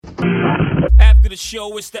After the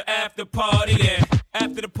show, it's the after party, yeah.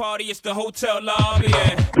 After the party, it's the hotel lobby,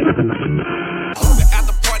 yeah. The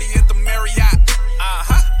after party at the Marriott.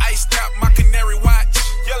 Iced out my canary watch.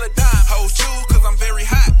 Yellow dime, hoes choose cause I'm very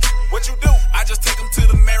hot. What you do? I just take them to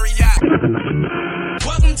the Marriott.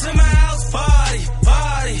 Welcome to my house party,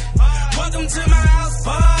 party. Welcome to my house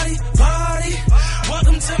party, party.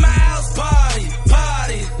 Welcome to my house party,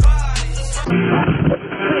 party.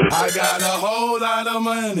 I got a whole lot of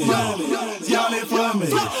money, y'all it for me.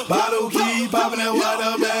 Bottle key popping that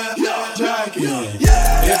water bag, jacking.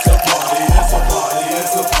 It's a party, it's a party,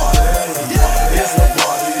 it's a party. It's a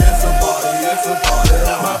party, it's a party, it's a party.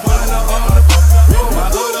 My partner on the room, my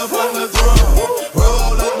hood up on the drum.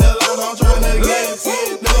 Roll up the line, I'm trying to get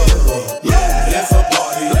it done. Yeah, it's a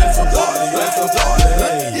party, it's a party, it's a party.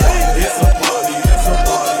 It's a party, it's a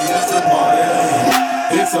party, it's a party.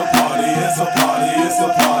 It's a party, it's a party, it's a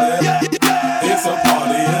party. It's a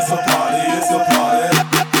party, it's a party, it's a party.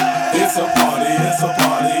 It's a party, it's a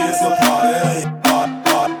party, it's a party.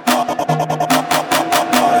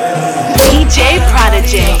 DJ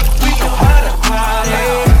Prodijay. We gon' have a party,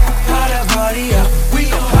 have a party up. We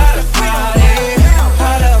gon' have a party,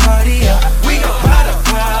 have a party up. We gon' have a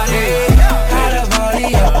party, have a party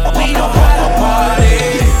up. We gon' have a party,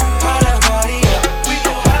 have a party up. We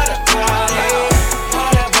gon' have a party,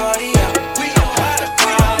 have a party up. We gon' have a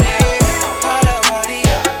party, have a party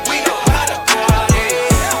up. We gon' have a party,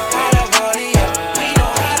 have a party up. We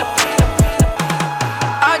gon' have a party.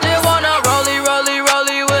 I just wanna rollie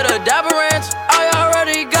with a dapper ranch. I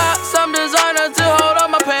already got some designer to hold on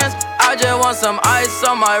my pants. I just want some ice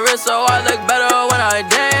on my wrist so I look better when I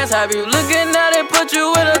dance. Have you looking at it, put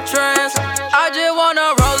you in a trance. I just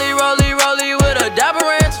wanna rollie with a dapper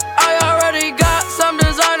ranch. I already got some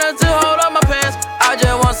designer to hold on my pants. I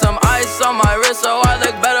just want some ice on my wrist so I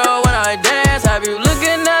look better when I dance. Have you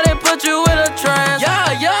looking at it, put you in a trance.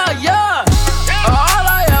 Yeah. All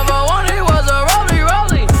I ever wanted was a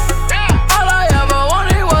rollie. All I ever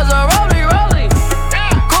wanted was a rollie.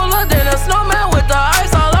 Cooler than a snowman with the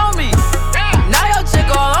ice all on me. Now your chick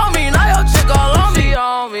all on me, She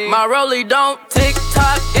on me. My rollie don't tick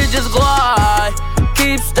tock, it just glide.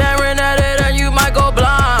 Keep staring at it and you might go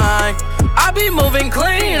blind. I be moving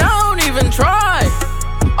clean, I don't even try.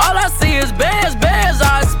 All I see is bands,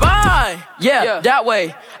 I spy. Yeah, that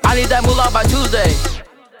way. I need that moolah by Tuesday.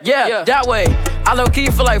 Yeah, that way. I low key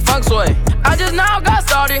feel like funk sway. I just now got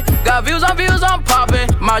started. Got views, I'm popping.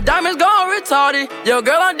 My diamonds gone retarded. Your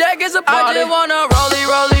girl on deck is a party. I just wanna rollie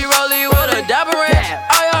with a dapper ranch.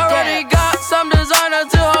 I already got some designer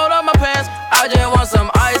to hold on my pants. I just want some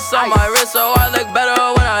ice on my wrist so I look better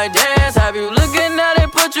when I dance. Have you looking at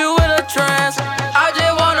it, put you in a trance. I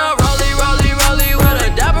just wanna rollie with a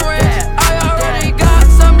dapper ranch. I already got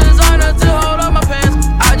some designer to hold on my pants.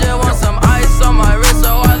 I just want some ice on my wrist so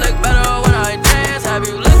I look better when I dance. Have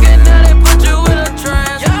you looking at it, put you in a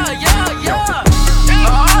trance. Yeah.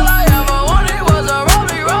 All I ever wanted was a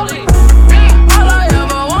rollie. All I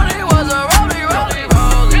ever wanted was a rollie.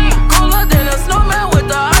 Cooler than a snowman with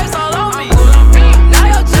the ice all on me. Now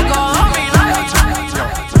your chick all on me,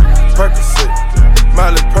 Percocet,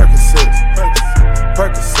 Miley Percocet,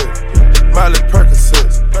 Miley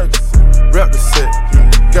Percocet, rep the set,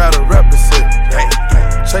 gotta rep the set,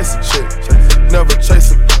 chase a chick, never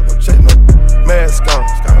chase a no. Mask on,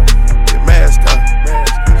 get mask on,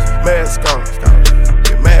 mask on,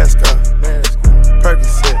 get mask on,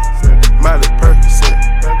 Percocet, Miley Percocet,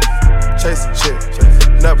 chase a chick,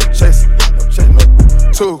 never chase no.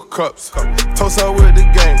 2 cups, toast her with the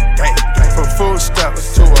game, from full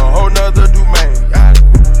stops to a whole nother domain.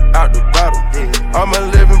 Out the bottom, I'm a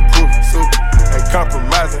living proof. Ain't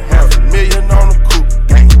compromising, $500,000 on the coupe.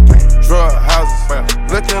 Drug houses,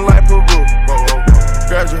 looking like Peru.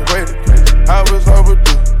 Graduated, I was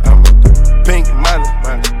overdue. Pink Miley,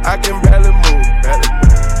 I can barely move.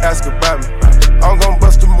 Ask about me, I'm gon'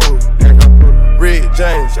 bust a move. Red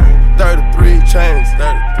James, 33 chains,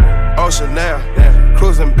 Ocean now,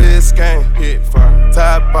 cruising Biscayne.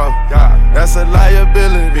 Top off, that's a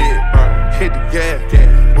liability. Hit the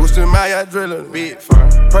gas, boosting my adrenaline.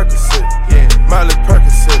 Percocet, Miley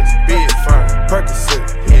Percocet, Percocet,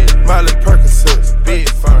 Miley Percocet,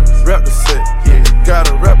 rep the set,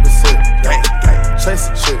 gotta rep the set. Chase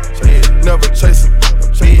a chick, never chase a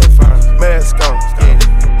mask on, get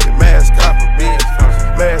mask on,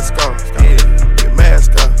 mask on, get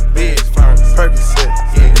mask on, Percocet,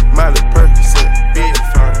 Miley Percocet,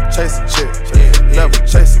 chase a chick, never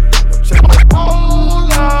chase a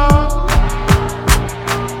hold on.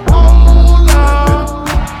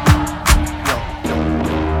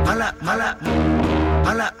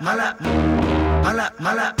 Mala,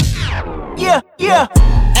 Yeah, yeah.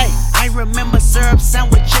 Hey, I remember syrup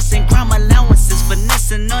sandwiches and crime allowances,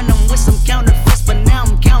 finessing on them with some counterfeits, but now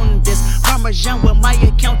I'm counting this. Parmesan with my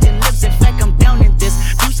accountant lips, in fact I'm down in this.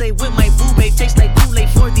 You say with my boo babe, tastes like Kool-Aid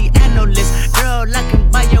for the analyst. Girl, I can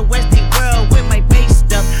buy your Westie world with my base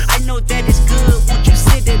stuff. I know that it's good, won't you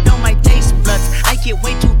sit it on my taste buds? I get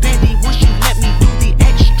way too petty once you let me do the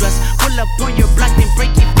extras. Pull up on your block, then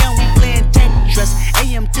break it down, we playing Tetris.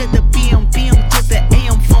 AM to the PM, PM to the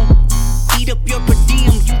AM phone. Eat up your per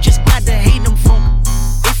diem, you just gotta hate them funk.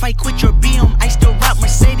 If I quit your BM, I still rock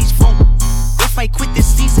Mercedes funk. If I quit this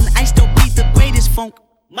season, I still be the greatest funk.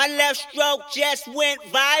 My left stroke just went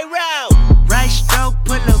viral. Right stroke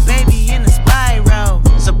put a baby in a spiral.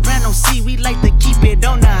 Soprano C, we like to keep it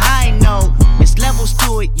on the high note. It's levels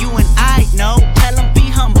to it, you and I know. Tell them be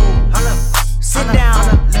humble. Sit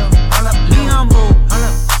down. Be humble.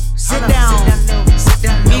 Sit down.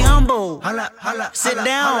 Be humble. Sit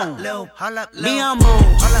down. Be humble. Sit down. Be humble.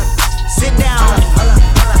 Sit down.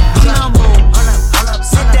 Be humble.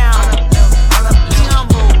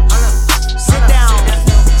 Sit down.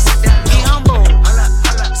 Be humble.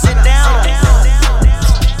 Sit down.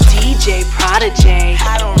 DJ Prodijay.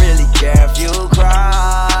 I don't really care if you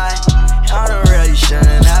cry. I don't really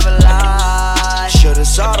shouldn't ever lie. Should've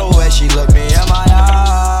saw the way she looked me in my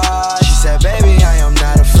eyes. She said, baby, I am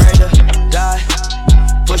not afraid to die.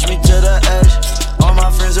 Push me to the edge, all my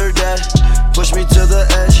friends are dead. Push me to the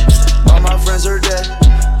edge, all my friends are dead.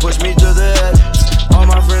 Push me to the edge, all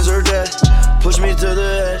my friends are dead. Push me to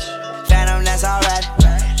the edge. Phantom, that's alright.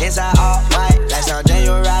 Inside all white, like something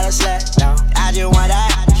you ride a sled. No, I just want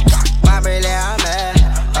that. My really her man,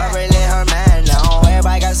 her really her man. No,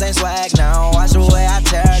 everybody got the same swag now. Watch the way I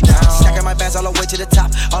tear it down. Stacking my bands all the way to the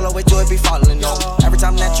top, all the way to it be falling. No, every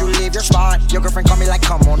time that you leave your spot, your girlfriend call me like,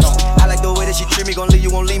 come on, no. I like the way that she treat me, gon' leave you,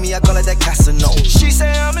 won't leave me. I call it that Casino. She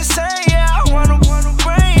say I'm insane, yeah. I wanna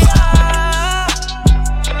bring ya.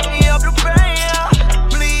 Me up the brain, yeah.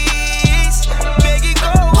 Please, make it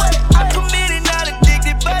go away. I'm committed, not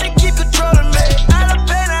addicted, but it keep controlling me. Out of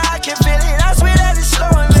pain, I can feel it. I swear that it's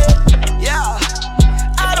slowing me. Yeah,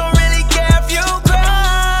 I don't really care if you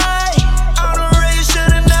cry. I don't really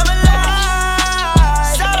should've never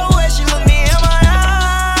lied. Saw the way she looked me in my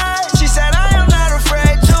eyes. She said I am not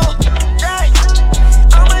afraid to die.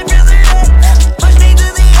 All my friends are dead. Push me to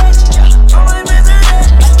the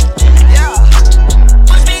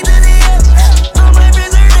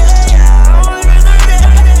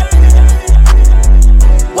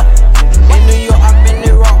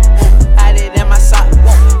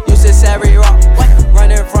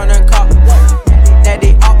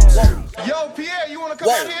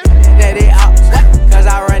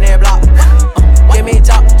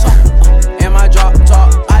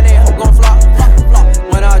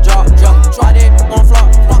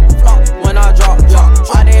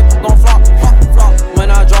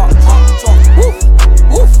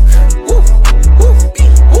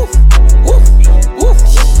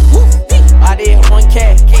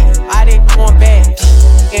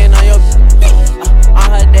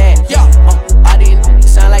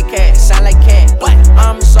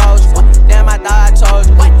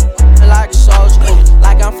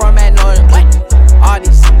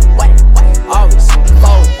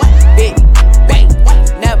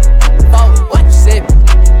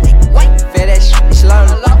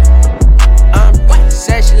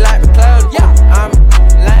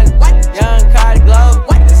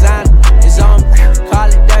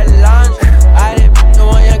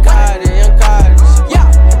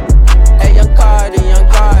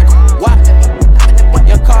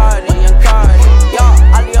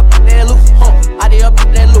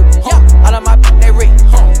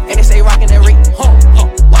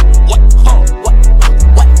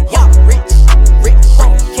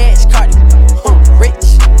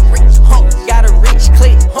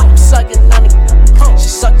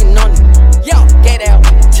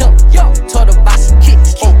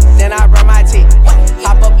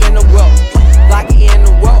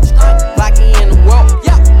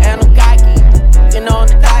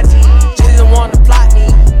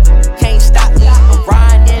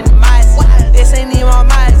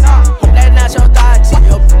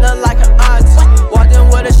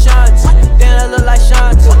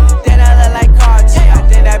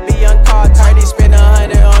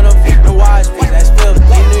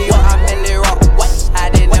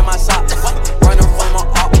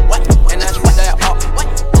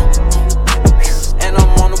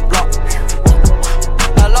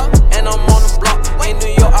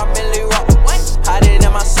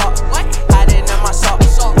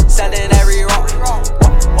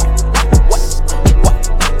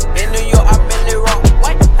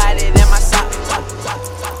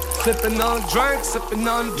Sipping on a drink, sipping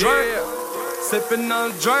on a drink. Sipping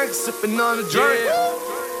on a drink, sipping on a drink.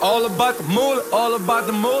 All about the moolah, all about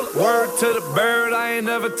the moolah. Word to the bird, I ain't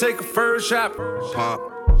never take a first shot.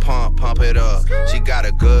 Pump it up. She got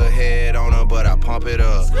a good head on her, but I pump it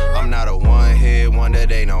up. I'm not a one-hit wonder,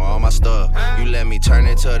 they know all my stuff. You let me turn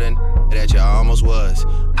into the that you almost was.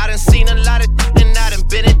 I done seen a lot of and I done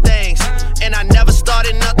been in things. And I never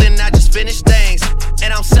started nothing, I just finished things.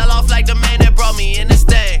 And I'm sell off like the man that brought me in this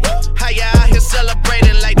thing. How you out here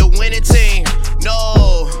celebrating like the winning team?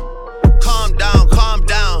 No, calm down, calm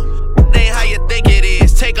down. That ain't how you think it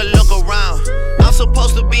is, take a look around. I'm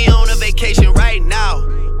supposed to be on a vacation right now,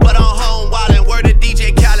 but I'm home wildin', word to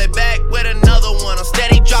DJ Khaled, back with another one. I'm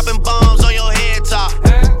steady dropping bombs on your head top.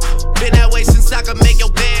 Been that way since I could make your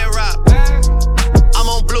bed rock. I'm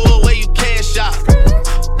on blue where you can't shop.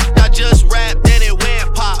 I just rapped, then it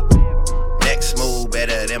went pop. Next move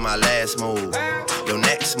better than my last move. Your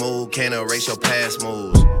next move can't erase your past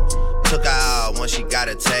moves. Took her out once she got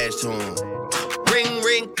attached to him. Ring,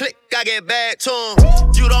 ring, click, I get back to him.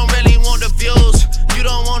 You don't really want the views. You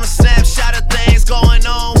don't want a snapshot of things going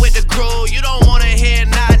on with the crew. You don't want to hear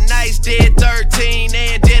not nice, did 13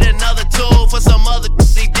 and did another 2 for some other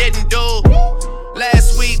he didn't do.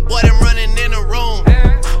 Last week, boy, them running in the room.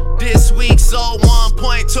 This week, so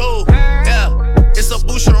 1.2. Yeah, it's a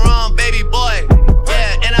Boucheron, baby boy.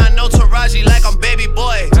 Yeah, and I know Taraji like I'm baby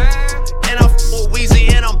boy. And I'm with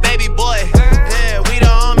Weezy and I'm baby boy. Yeah, we the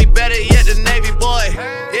army, better yet the Navy boy.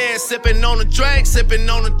 Yeah, sipping on a drink, sipping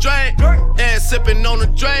on a drink. Yeah, sipping on a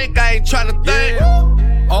drink, I ain't tryna think.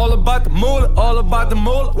 All about the moolah, all about the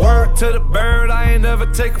moolah. Word to the bird, I ain't never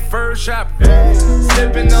take a first shot.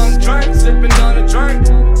 Sipping on a drink, sipping on a drink.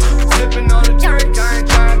 Sipping on a drink, I ain't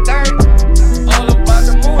tryna think. All about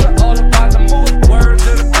the moolah, all about the moolah. Word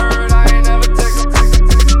to the bird, I ain't never take a.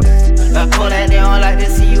 I pull that they don't like to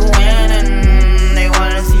see you winning. They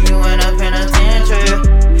wanna see you in a penitentiary.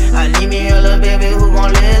 I need me a little baby who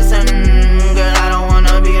gon' listen. Girl, I don't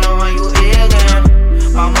wanna be the one you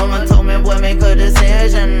ignorant. My mama told me, boy, make a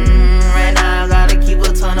decision. Right now I gotta keep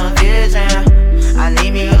a ton of vision. I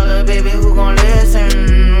need me a little baby who gon' listen.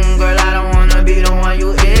 Girl, I don't wanna be the one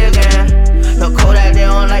you ignorant. Look cold that they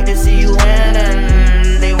don't like to see you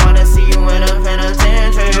winning. They wanna see you in a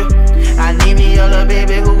penitentiary. I need me a little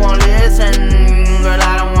baby who gon' listen. Girl,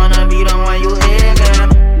 I don't wanna be the one you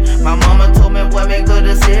ignorant. My mama told me, boy, make a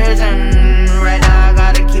decision. Right now I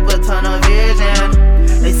gotta keep a ton of vision.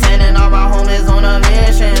 They sending all my homies on a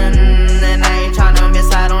mission, and I ain't tryna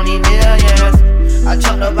miss out on these millions. I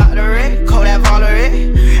chucked up out the red, call that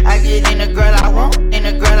Valerie. I get in the girl I want, in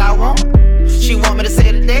the girl I want. She want me to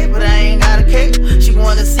say today, but I ain't got a cake. She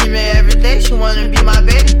wanna see me every day, she wanna be my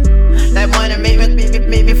baby. That money make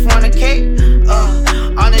me fornicate.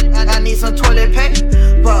 On it, I need some toilet paper.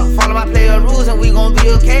 Follow my player rules and we gon'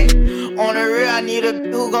 be okay. On the real, I need a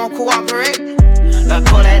who gon' cooperate. Like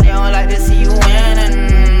call that they don't like to see you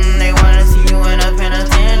winning. They wanna see you in a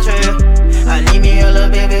penitentiary. I need me a little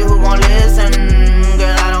baby who gon' listen.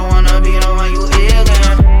 Girl, I don't wanna be the one you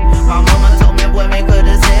ignorant. My mama told me, boy, make a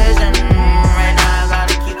decision. Right now I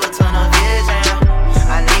gotta keep a ton of vision.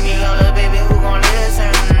 I need me a little baby who gon'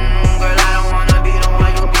 listen. Girl, I don't wanna be the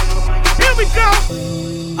one you. Here we go.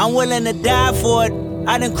 I'm willing to die for it.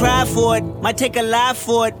 I done cried for it, might take a life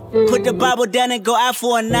for it. Put the Bible down and go out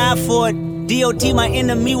for a knife for it. DOT, my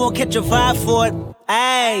enemy, won't catch a vibe for it.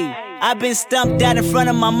 Ayy, I been stumped out in front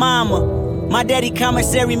of my mama. My daddy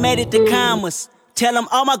commissary made it to commas. Tell him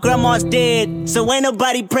all my grandma's dead, so ain't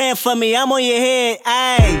nobody praying for me, I'm on your head.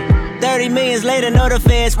 Ayy, 30 millions later, know the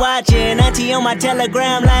feds watching. Auntie on my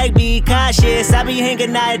telegram like, be cautious. I be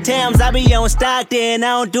hanging out at Tams, I be on Stockton. I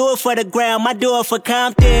don't do it for the gram, I do it for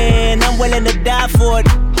Compton. I'm willing to die for it.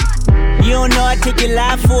 You don't know I take your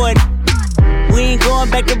life for it. We ain't going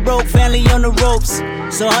back to broke, family on the ropes.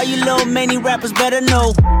 So all you little many rappers better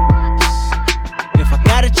know. If I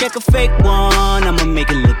gotta check a fake one, I'ma make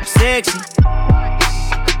it look sexy.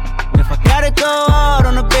 If I gotta go hard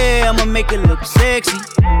on the bed, I'ma make it look sexy.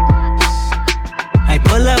 I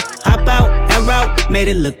pull up, hop out, and route, made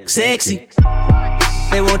it look sexy.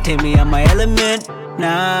 They won't take me out my element.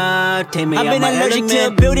 Nah, take me out my element. I've been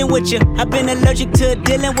allergic to building with you. I've been allergic to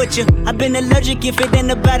dealing with you. I've been allergic if it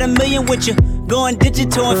ain't about $1 million with you. Going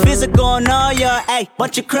digital and physical on all y'all, ayy.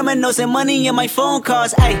 Bunch of criminals and money in my phone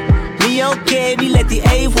calls, ayy. Me okay, we let the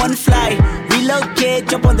A1 fly. relocate,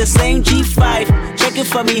 jump on the same G5. Check it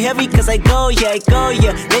for me heavy, cause I go, yeah.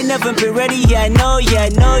 They never been ready, yeah, I know, yeah.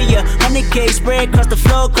 100K spread across the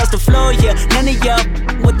floor, yeah. None of y'all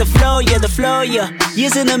with the flow, yeah.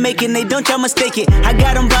 Years in the making, they don't y'all mistake it. I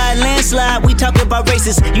got them by a landslide, we talking about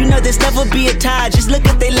races. You know this never be a tie, just look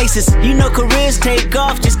at they laces. You know careers take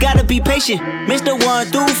off, just gotta be patient. Mr. 1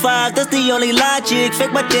 through 5, that's the only logic.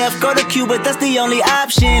 Fake my death, go to Cuba, that's the only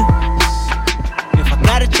option. If I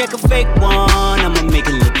gotta check a fake one, I'ma make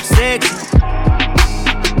it look sexy.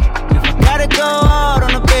 If I gotta go hard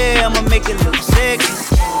on the bed, I'ma make it look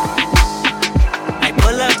sexy. I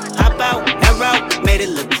pull up, hop out, air out, made it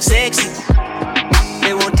look sexy.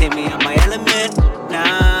 They won't take me out my element,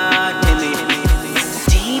 nah, take me.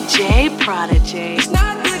 DJ Prodijay. It's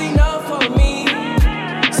not good enough for me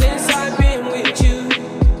since I've been with you.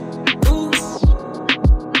 Ooh.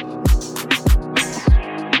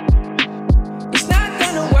 It's not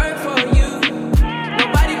gonna work for you.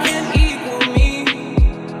 Nobody can equal me.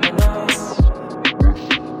 No.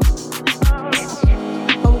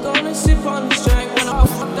 I'm gonna sip on the strength when I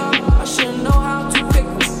fucked up. I should know how to pick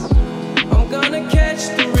her. I'm gonna catch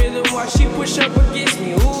the rhythm while she push up against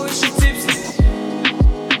me. Ooh, is she tipsy?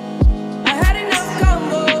 I had enough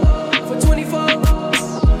combo for 24.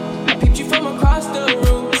 I peeped you from across the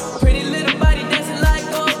room. Pretty little body dancing like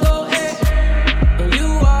go-go, hey. And you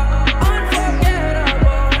are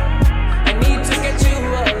unforgettable. I need to get you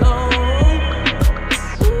alone.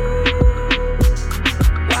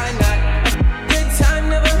 Why not? Good time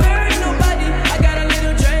never hurt nobody. I got a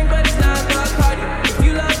little drink, but it's not the party. If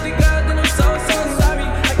you love the girl, then I'm so sorry.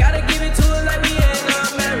 I gotta give it to her like we in our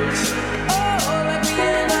marriage. Oh, like we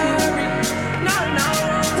in a hurry. No,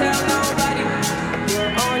 won't tell nobody.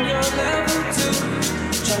 You're on your level too.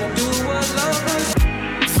 Tryna do what love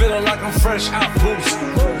is. Feeling like I'm fresh out boost.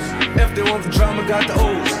 If they want the drama, got the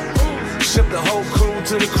ooze. Ship the whole crew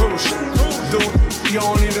to the cruise ship. Do it, you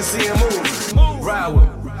don't even see him move.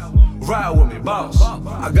 Ride with me, boss.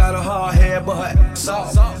 I got a hard head, but her ass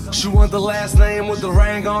soft. She want the last name with the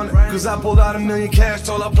ring on it. Cause I pulled out $1 million cash,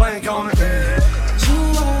 told her plank on it.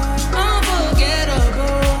 You are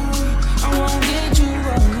unforgettable. I won't get you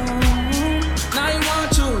alone. Now you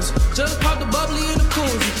want choose. Just pop the bubbly in the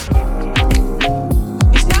koozie.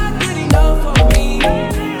 It's not good enough for me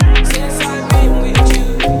since I've been with you.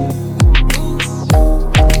 Ooh.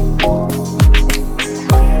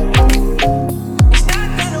 It's not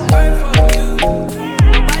gonna work for you.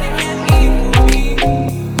 Nobody can equal me.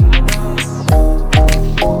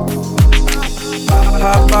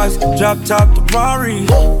 Hot box, drop top the Rari.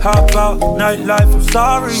 Hop out, nightlife, I'm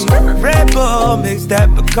sorry. Red Bull, mix that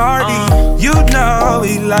Bacardi. You know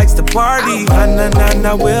he likes to party.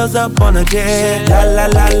 Na wheels up on a jet.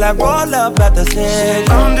 La, roll up at the set.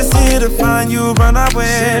 I'm just here to find you, run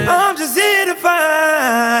away. I'm just here to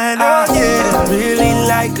find, oh yeah. Really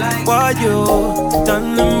like what you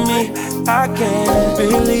done to me. I can't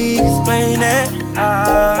really explain it.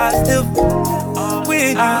 I still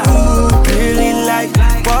with you. Really like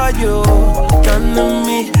what you done to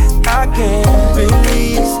me. I can't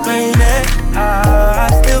really explain it. I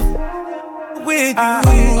still with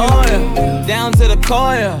you. Oh yeah, down to the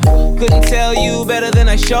core, yeah. Couldn't tell you better than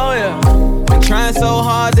I show ya. Been trying so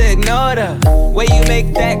hard to ignore the way you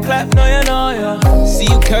make that clap, no you know ya. See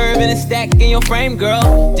you curving and stack in your frame,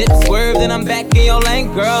 girl. Dip swerve, then I'm back in your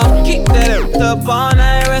lane, girl. Keep that up all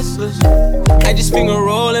night restless. I just finger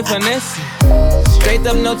roll and finesse it. Straight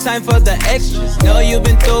up, no time for the extras. Know you've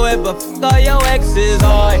been through it, but f*** all your exes.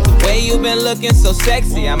 Oh, the way you been looking so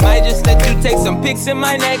sexy, I might just let you take some pics in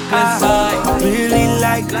my necklace. I really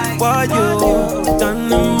like what you done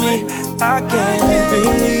to me. I can't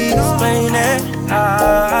really explain it.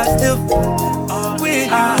 I still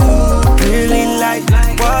with you. Really like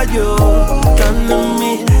what you done to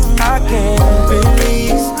me. I can't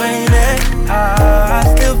really explain it. I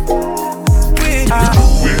still with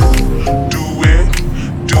you.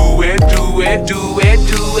 Do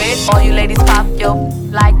it. All you ladies pop yo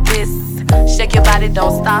like this. Shake your body,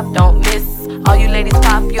 don't stop, don't miss. All you ladies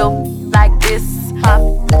pop yo like this. Pop.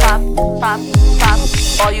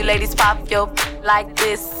 All you ladies pop yo like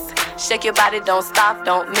this. Shake your body, don't stop,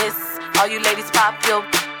 don't miss. All you ladies pop yo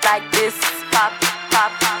like this. Pop.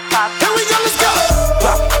 Here we go, let's go.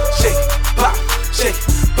 Pop, shake, pop, shake,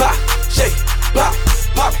 pop, shake, pop,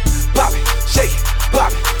 pop, pop, shake,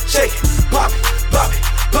 pop, shake, pop, pop,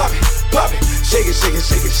 pop, pop, shake it, shake it,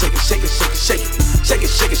 shake it, shake it, shake it, shake it, shake it, shake it,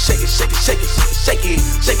 shake it, shake it, shake it, shake it, shake it,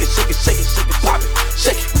 shake it, shake it, shake it, shake it, pop it,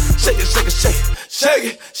 shake it, shake it, shake it, shake it,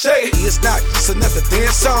 shake it, shake it. It's not just another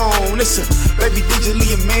dance song. Listen, baby, did you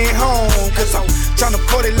leave your man home? Cause I'm tryna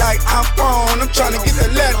party like I'm on. I'm tryna get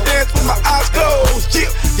that lap dance with my eyes closed. Yeah,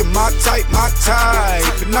 you're my type, and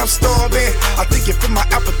I'm starving. I think you fit my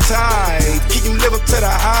appetite. Can you live up to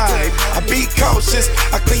the hype? I be cautious,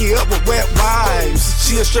 I clean you up with wet wipes.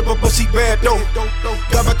 She a stripper, but she bad though.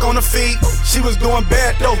 Got back on her feet, she was doing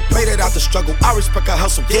bad though. Made it out the struggle, I respect her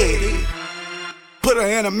hustle, yeah. Put her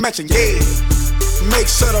in a matching, yeah. Make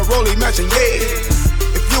sure the rollie matching, yeah.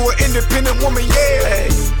 If you an independent woman, yeah.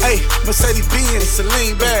 Hey, Mercedes Benz,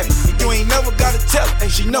 Celine bag. You ain't never gotta tell her,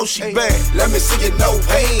 and she know she bad. Let me see you no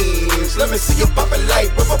hands. Let me see you pop it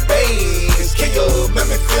like rubber bands. Can you make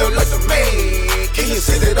me feel like the man? Can you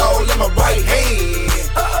sit it all in my right hand?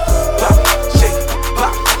 Pop, shake,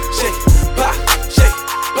 pop, shake, pop, shake,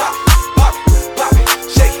 pop, pop, pop it,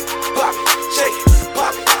 shake, pop, shake,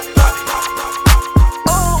 pop, pop, pop.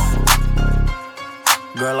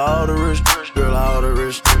 Girl, all the rich, girl, all the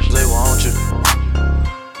rich, they want you.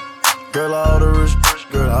 Girl, all the rich,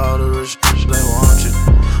 girl, all the rich, they want you.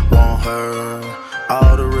 Want her,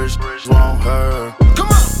 all the rich, want her. Come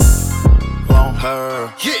on, want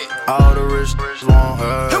her. Yeah, all the rich, want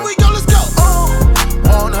her. Here we go, let's go.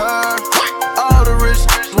 Want her, all the rich,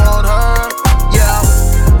 want her. Yeah,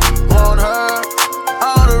 want her,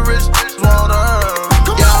 all the rich, want her.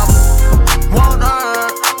 Yeah, want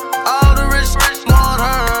her, all the rich, want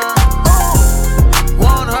her.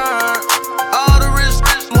 Want her, all the rich,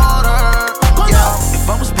 want her. Yeah, if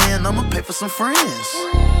I'ma spend, I'ma pay for some friends.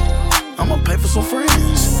 I'ma pay for some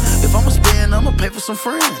friends. If I'ma spend, I'ma pay for some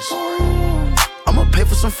friends. I'ma pay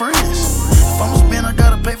for some friends. If I'ma spend, I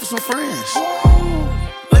gotta pay for some friends.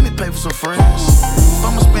 Let me pay for some friends. If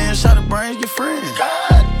I'ma spend, shot of brains, get friends.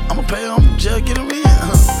 I'ma pay them, just get them in.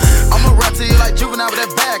 I'ma ride to you like Juvenile with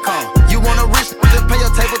that bag, huh? You want a rich to pay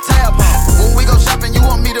your table tab, huh? When we go shopping, you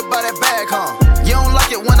want me to buy that bag, huh? You don't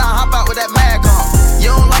like it when I hop out with that mag, huh?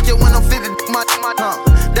 You don't like it when I'm 50 my huh?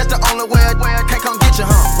 That's the only way I can't come get you,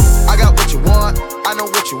 huh? I got what you want, I know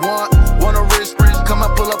what you want. Want a rich, come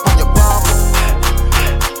and pull up on your bumper.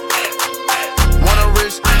 Want a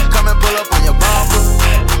rich, come and pull up on your bumper.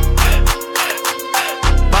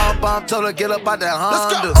 Bump, told her get up out that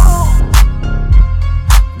Honda.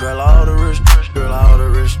 Girl, all the rich, girl, all the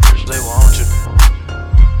rich, they want you.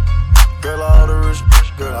 Girl, all the rich,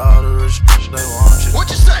 girl, all the rich, they want you. What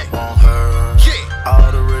you say? Want her, yeah.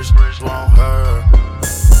 All the rich, want her.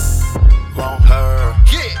 Want her,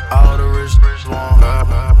 yeah. All the rich, want her.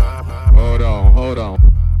 Hold on.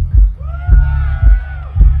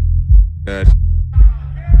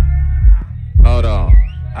 Hold on.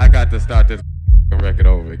 I got to start this record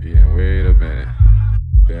over again. Wait a minute.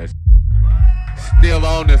 That's still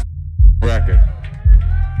on this record.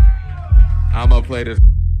 I'ma play this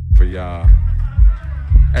for y'all.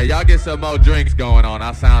 Hey, y'all get some more drinks going on.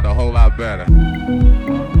 I sound a whole lot better.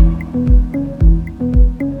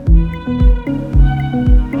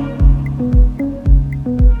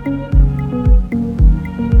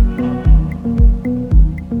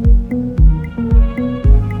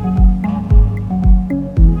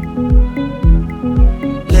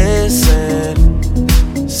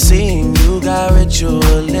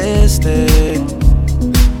 Ritualistic,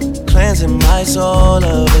 cleansing my soul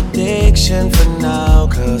of addiction for now,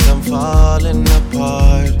 'cause I'm falling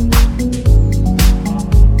apart.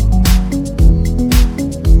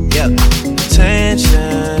 Yep,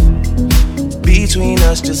 tension between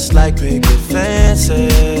us just like picket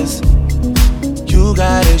fences. You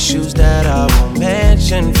got issues that I won't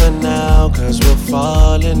mention for now, 'cause we're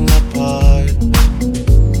falling apart.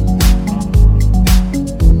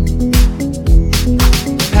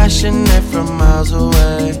 Passionate from miles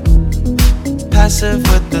away, passive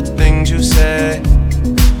with the things you say,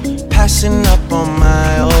 passing up on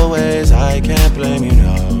my old ways. I can't blame you,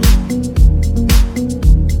 no.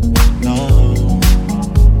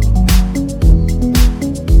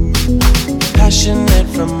 Passionate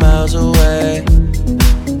from miles away,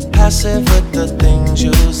 passive with the things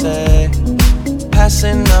you say,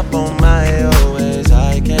 passing up on my old ways.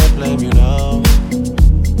 I can't blame you, no.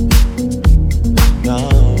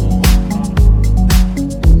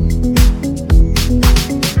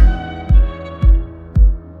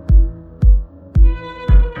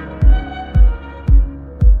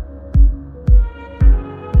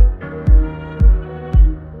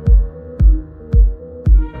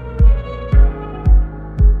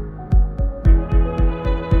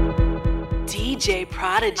 DJ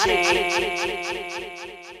Prodijay.